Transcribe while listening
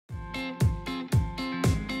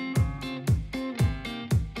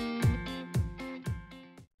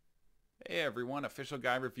Hey everyone, Official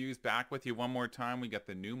Guy Reviews back with you one more time. We got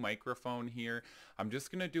the new microphone here. I'm just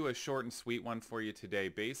going to do a short and sweet one for you today.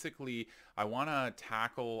 Basically, I want to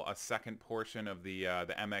tackle a second portion of the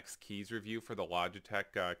MX Keys review for the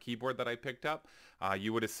Logitech keyboard that I picked up.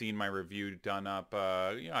 You would have seen my review done up,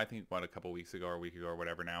 I think, a couple weeks ago or a week ago or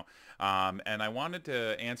whatever now. And I wanted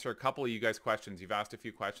to answer a couple of you guys' questions. You've asked a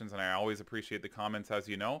few questions, and I always appreciate the comments, as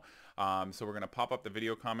you know. So we're going to pop up the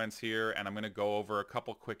video comments here, and I'm going to go over a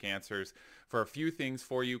couple quick answers for a few things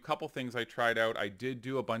for you. Couple things I tried out. I did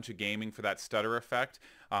do a bunch of gaming for that stutter effect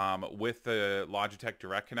with the Logitech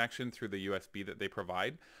direct connection through the USB that they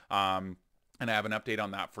provide. And I have an update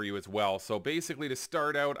on that for you as well. So basically, to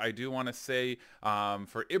start out, I do want to say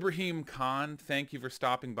for Ibrahim Khan, thank you for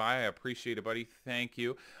stopping by. I appreciate it, buddy. Thank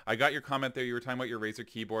you. I got your comment there. You were talking about your Razer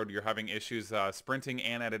keyboard. You're having issues sprinting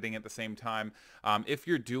and editing at the same time. If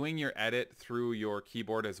you're doing your edit through your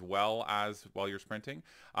keyboard as well as while you're sprinting,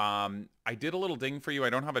 I did a little ding for you.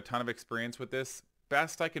 I don't have a ton of experience with this.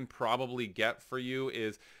 Best I can probably get for you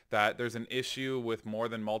is that there's an issue with more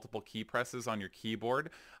than multiple key presses on your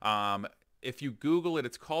keyboard. If you Google it,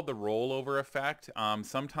 it's called the rollover effect.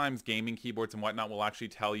 Sometimes gaming keyboards and whatnot will actually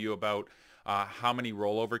tell you about how many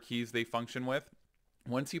rollover keys they function with.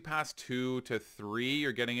 Once you pass 2 to 3,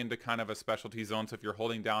 you're getting into kind of a specialty zone. So if you're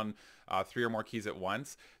holding down 3 or more keys at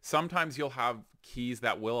once, sometimes you'll have keys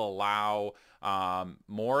that will allow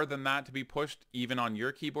more than that to be pushed even on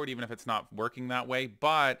your keyboard, even if it's not working that way.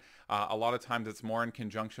 But a lot of times it's more in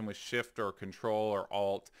conjunction with Shift or Control or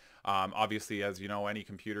Alt. Obviously, as you know, any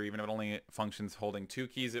computer, even if it only functions holding 2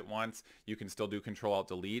 keys at once, you can still do Control Alt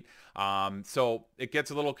Delete. So it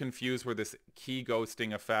gets a little confused where this key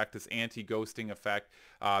ghosting effect, this anti-ghosting effect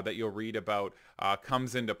that you'll read about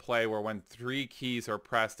comes into play, where when 3 keys are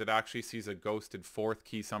pressed, it actually sees a ghosted 4th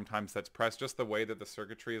key sometimes that's pressed, just the way that the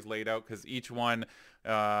circuitry is laid out, because each one,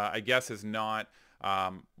 I guess, is not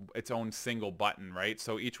its own single button, right?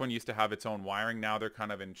 So each one used to have its own wiring. Now they're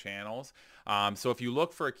kind of in channels. So if you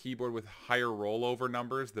look for a keyboard with higher rollover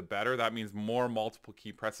numbers, the better. That means more multiple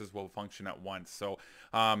key presses will function at once. So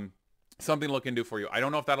something to look into for you. I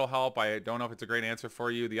don't know if that'll help. I don't know if it's a great answer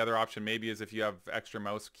for you. The other option maybe is if you have extra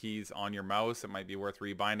mouse keys on your mouse, it might be worth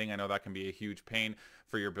rebinding. I know that can be a huge pain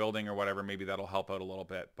for your building or whatever. Maybe that'll help out a little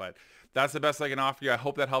bit. But that's the best I can offer you. I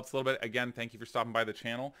hope that helps a little bit. Again, thank you for stopping by the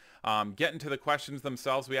channel. Getting to the questions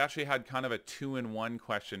themselves, we actually had kind of a 2-in-1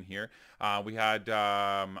 question here. We had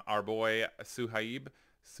our boy Suhaib,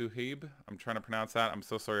 I'm trying to pronounce that. I'm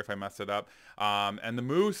so sorry if I messed it up. And the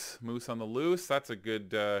Moose on the Loose. That's a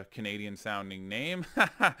good Canadian sounding name.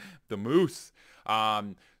 The Moose.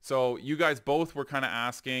 So you guys both were kind of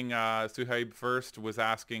asking, Suhaib first was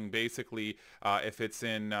asking basically if it's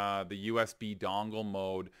in the USB dongle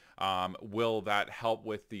mode, will that help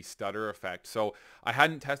with the stutter effect? So I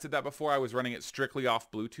hadn't tested that before. I was running it strictly off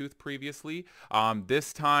Bluetooth previously.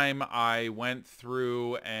 This time I went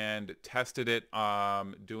through and tested it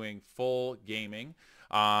doing full gaming.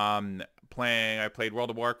 I played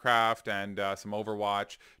World of Warcraft and some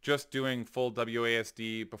Overwatch, just doing full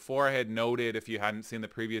WASD. Before, I had noted, if you hadn't seen the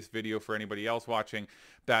previous video for anybody else watching,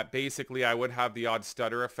 that basically I would have the odd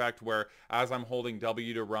stutter effect where as I'm holding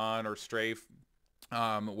W to run or strafe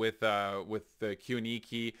with the Q and E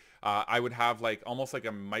key, I would have like almost like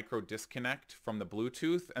a micro disconnect from the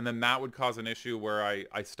Bluetooth, and then that would cause an issue where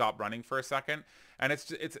I stop running for a second. And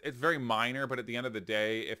it's very minor, but at the end of the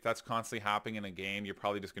day, if that's constantly happening in a game, you're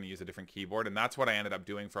probably just going to use a different keyboard. And that's what I ended up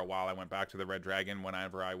doing for a while. I went back to the Red Dragon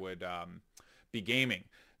whenever I would be gaming.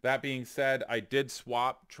 That being said, I did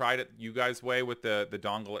tried it you guys' way with the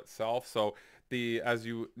dongle itself. So as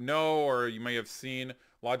you know, or you may have seen,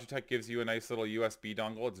 Logitech gives you a nice little USB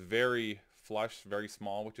dongle. It's very flush, very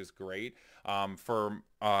small, which is great for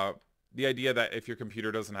the idea that if your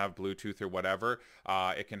computer doesn't have Bluetooth or whatever,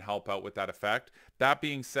 it can help out with that effect. That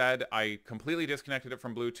being said, I completely disconnected it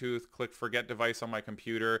from Bluetooth, clicked forget device on my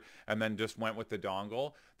computer, and then just went with the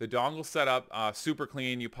dongle. The dongle setup, super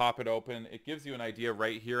clean. You pop it open. It gives you an idea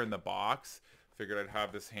right here in the box. Figured I'd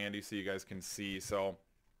have this handy so you guys can see. So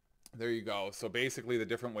there you go. So basically the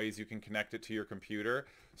different ways you can connect it to your computer.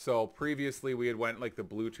 So previously we had went like the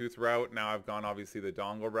Bluetooth route. Now I've gone obviously the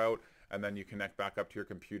dongle route, and then you connect back up to your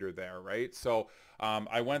computer there, right? So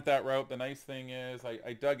I went that route. The nice thing is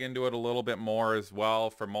I dug into it a little bit more as well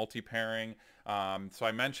for multi-pairing. So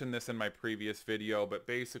I mentioned this in my previous video, but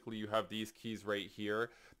basically you have these keys right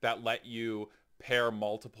here that let you pair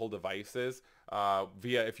multiple devices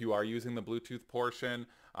via, if you are using the Bluetooth portion.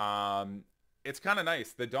 It's kind of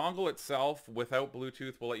nice. The dongle itself without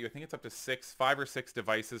Bluetooth will let you, I think it's up to 5 or 6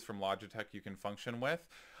 devices from Logitech you can function with.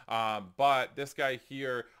 But this guy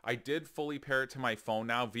here, I did fully pair it to my phone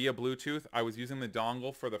now via Bluetooth. I was using the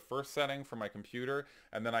dongle for the first setting for my computer,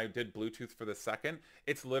 and then I did Bluetooth for the second.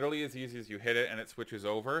 It's literally as easy as you hit it and it switches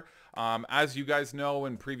over. As you guys know,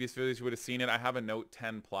 in previous videos you would have seen it, I have a Note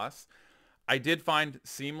 10 Plus. I did find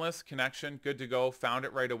seamless connection, good to go, found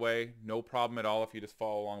it right away, no problem at all if you just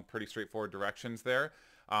follow along pretty straightforward directions there.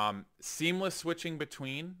 Seamless switching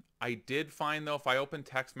between. I did find though, if I open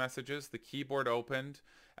text messages, the keyboard opened,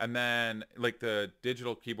 and then like the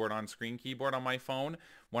digital keyboard on screen keyboard on my phone,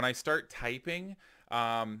 when I start typing,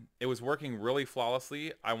 it was working really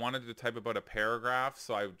flawlessly. I wanted to type about a paragraph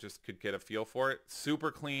so I just could get a feel for it.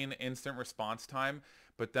 Super clean, instant response time,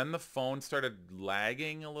 but then the phone started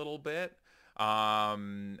lagging a little bit.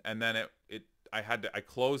 And then I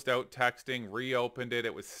closed out texting, reopened it.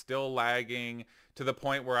 It was still lagging to the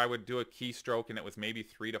point where I would do a keystroke and it was maybe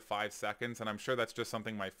 3 to 5 seconds. And I'm sure that's just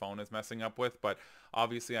something my phone is messing up with. But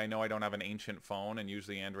obviously I know I don't have an ancient phone, and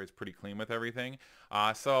usually Android's pretty clean with everything.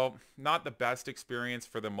 So not the best experience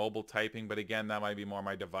for the mobile typing, but again, that might be more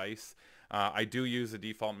my device. I do use the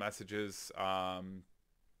default messages,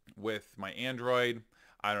 with my Android.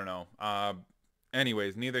 I don't know.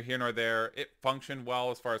 Anyways, neither here nor there. It functioned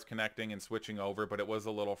well as far as connecting and switching over, but it was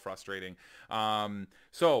a little frustrating.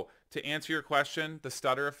 So to answer your question, the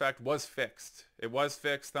stutter effect was fixed. It was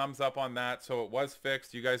fixed. Thumbs up on that. So it was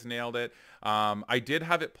fixed. You guys nailed it. I did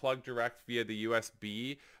have it plugged direct via the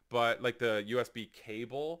USB, but like the USB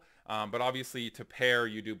cable. But obviously to pair,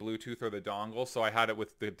 you do Bluetooth or the dongle. So I had it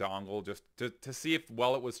with the dongle just to see if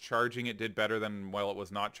while it was charging, it did better than while it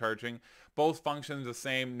was not charging. Both functions the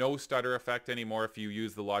same. No stutter effect anymore if you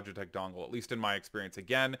use the Logitech dongle, at least in my experience.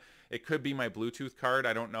 Again, it could be my Bluetooth card.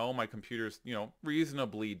 I don't know. My computer's,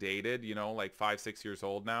 reasonably dated, like 5-6 years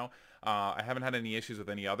old now. I haven't had any issues with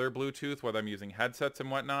any other Bluetooth, whether I'm using headsets and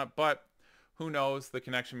whatnot, but who knows? The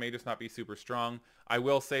connection may just not be super strong. I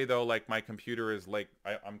will say though, like my computer is like,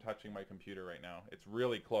 I'm touching my computer right now. It's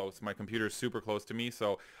really close. My computer is super close to me,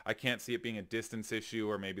 so I can't see it being a distance issue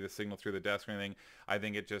or maybe the signal through the desk or anything. I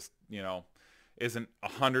think it just, isn't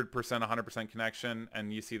 100% connection,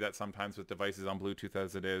 and you see that sometimes with devices on Bluetooth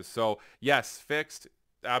as it is. So yes, fixed,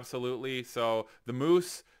 absolutely. So the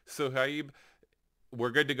Moose, Suhaib, we're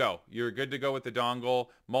good to go. You're good to go with the dongle,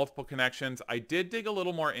 multiple connections. I did dig a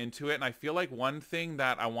little more into it, and I feel like one thing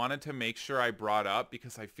that I wanted to make sure I brought up,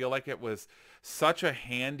 because I feel like it was such a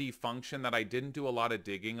handy function that I didn't do a lot of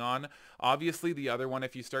digging on. Obviously, the other one,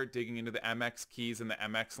 if you start digging into the MX keys and the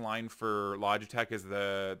MX line for Logitech, is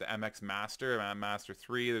the MX Master, Master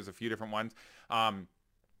 3. There's a few different ones.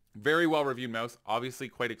 Very well reviewed mouse, obviously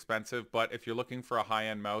quite expensive, but if you're looking for a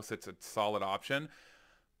high-end mouse, it's a solid option.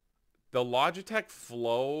 The Logitech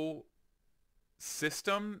Flow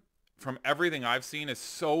system, from everything I've seen, is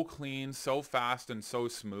so clean, so fast, and so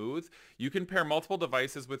smooth. You can pair multiple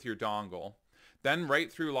devices with your dongle. Then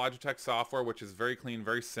right through Logitech software, which is very clean,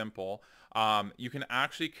 very simple, you can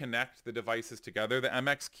actually connect the devices together. The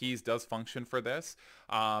MX Keys does function for this.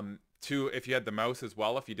 If you had the mouse as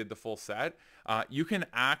well, if you did the full set, you can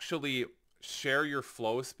actually share your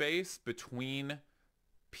flow space between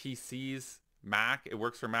PCs, Mac. It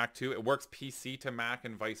works for Mac too. It works PC to Mac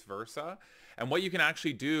and vice versa. And what you can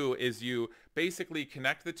actually do is you basically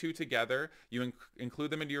connect the two together. You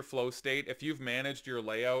include them into your flow state. If you've managed your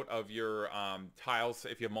layout of your tiles,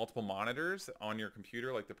 if you have multiple monitors on your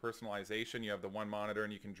computer, like the personalization, you have the one monitor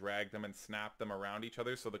and you can drag them and snap them around each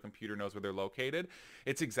other so the computer knows where they're located.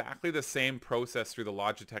 It's exactly the same process through the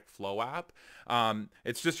Logitech Flow app.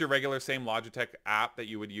 It's just your regular same Logitech app that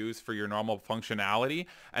you would use for your normal functionality.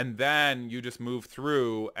 And then you just move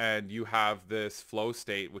through and you have this flow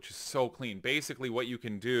state, which is so clean. Basically what you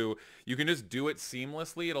can do, you can just do it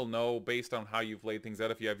seamlessly. It'll know based on how you've laid things out.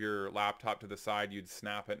 If you have your laptop to the side, you'd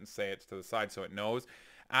snap it and say it's to the side so it knows.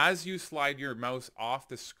 As you slide your mouse off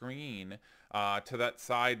the screen to that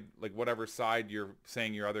side, like whatever side you're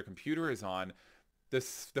saying your other computer is on,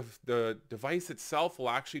 the device itself will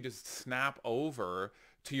actually just snap over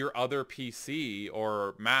to your other PC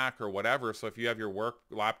or Mac or whatever. So if you have your work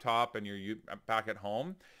laptop and you're back at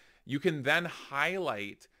home, you can then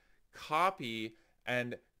highlight, copy,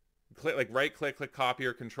 and click, like right click copy,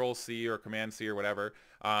 or Control C or Command C or whatever,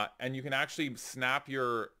 and you can actually snap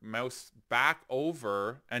your mouse back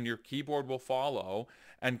over and your keyboard will follow,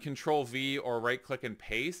 and Control V or right click and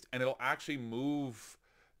paste, and it'll actually move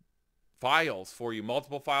files for you,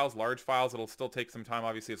 multiple files, large files. It'll still take some time,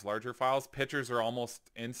 obviously it's larger files. Pictures are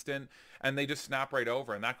almost instant, and they just snap right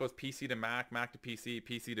over, and that goes PC to Mac, Mac to PC,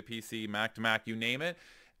 PC to PC, Mac to Mac, you name it.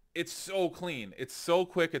 It's so clean. It's so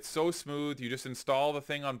quick. It's so smooth. You just install the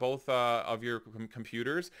thing on both of your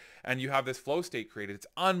computers, and you have this flow state created. It's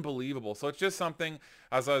unbelievable. So it's just something,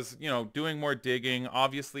 as I was, doing more digging,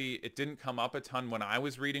 obviously it didn't come up a ton when I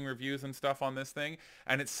was reading reviews and stuff on this thing.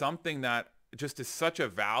 And it's something that just is such a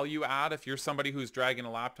value add if you're somebody who's dragging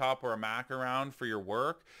a laptop or a Mac around for your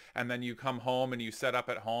work, and then you come home and you set up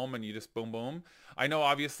at home and you just boom boom. I know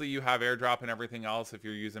obviously you have AirDrop and everything else if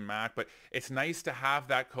you're using Mac, but it's nice to have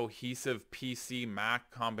that cohesive PC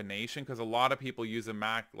Mac combination, because a lot of people use a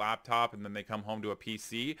Mac laptop and then they come home to a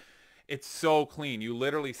PC. It's so clean. You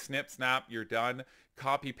literally snip, snap, you're done.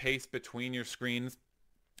 Copy paste between your screens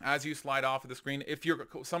as you slide off of the screen. If you're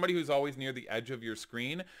somebody who's always near the edge of your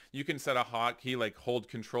screen, you can set a hotkey like hold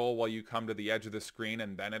control while you come to the edge of the screen,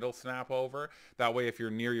 and then it'll snap over. That way, if you're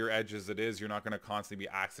near your edge as it is, you're not going to constantly be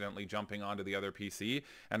accidentally jumping onto the other PC.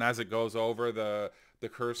 And as it goes over, the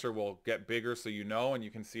cursor will get bigger, so and you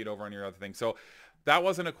can see it over on your other thing. So that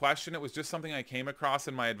wasn't a question. It was just something I came across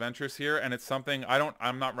in my adventures here, and it's something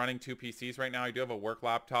I'm not running two PCs right now. I do have a work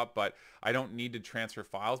laptop, but I don't need to transfer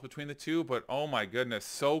files between the two. But oh my goodness,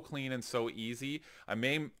 so clean and so easy.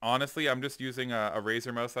 Honestly, I'm just using a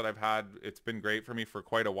Razer mouse that I've had. It's been great for me for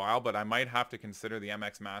quite a while, but I might have to consider the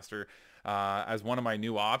MX Master as one of my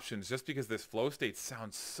new options, just because this flow state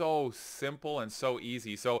sounds so simple and so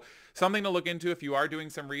easy. So something to look into if you are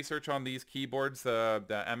doing some research on these keyboards, the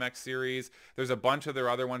MX series. There's a bunch of their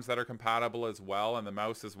other ones that are compatible as well, and the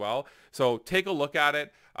mouse as well. So take a look at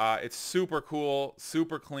it. It's super cool,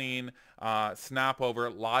 super clean, snap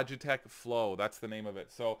over. Logitech Flow, that's the name of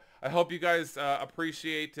it. So I hope you guys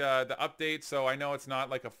appreciate the update. So I know it's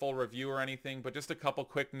not like a full review or anything, but just a couple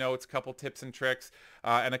quick notes, couple tips and tricks,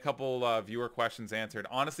 and a couple viewer questions answered.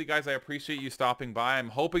 Honestly, guys, I appreciate you stopping by. I'm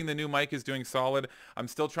hoping the new mic is doing solid. I'm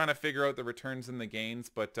still trying to figure out the returns and the gains,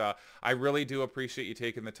 but I really do appreciate you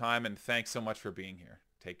taking the time, and thanks so much for being here.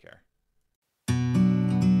 Take care.